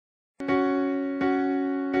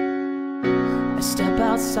I step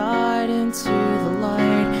outside into the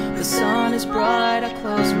light. The sun is bright, I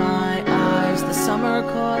close my eyes. The summer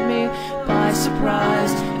caught me by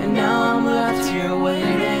surprise, and now I'm left here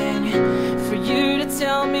waiting for you to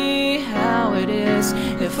tell me how it is.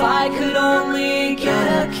 If I could only get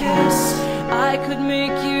a kiss, I could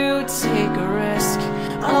make you take a risk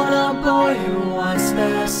on a boy who wants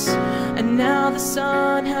this. And now the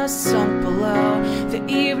sun has sunk below. The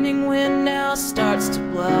evening wind now starts to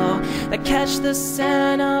blow. I catch the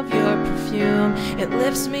scent of your perfume. It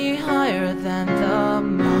lifts me higher than the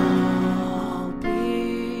moon. I'll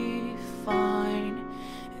be fine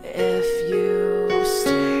if you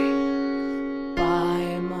stay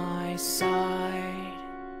by my side.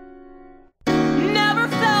 Never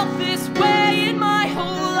felt this way in my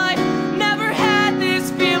whole life. Never had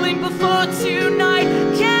this feeling before tonight.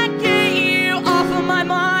 Can't get you off of my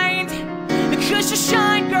mind, 'cause you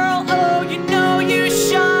shine, girl, oh, you know you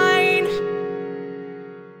shine.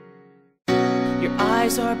 Your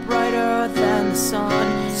eyes are brighter than the sun,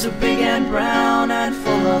 so big and brown and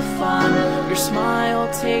full of fun. Your smile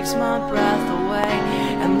takes my breath away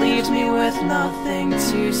and leaves me with nothing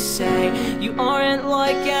to say. You aren't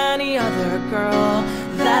like any other girl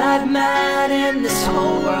that I've met in this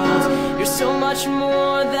whole world. You're so much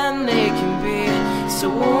more than they can be, so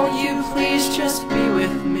won't you please just be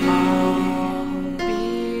with me? I'll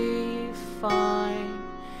be fine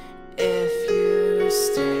if you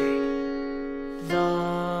stay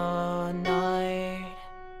the night.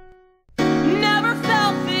 Never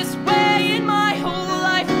felt this way in my whole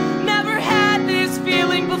life. Never had this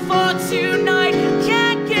feeling before tonight.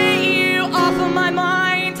 Can't get you off of my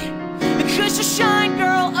mind, 'cause you shine,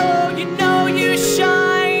 girl, oh, you know you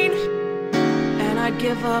shine. And I'd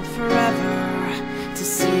give up forever to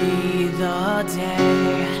see the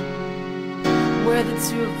day where the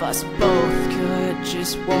two of us both could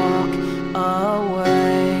just walk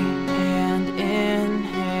away.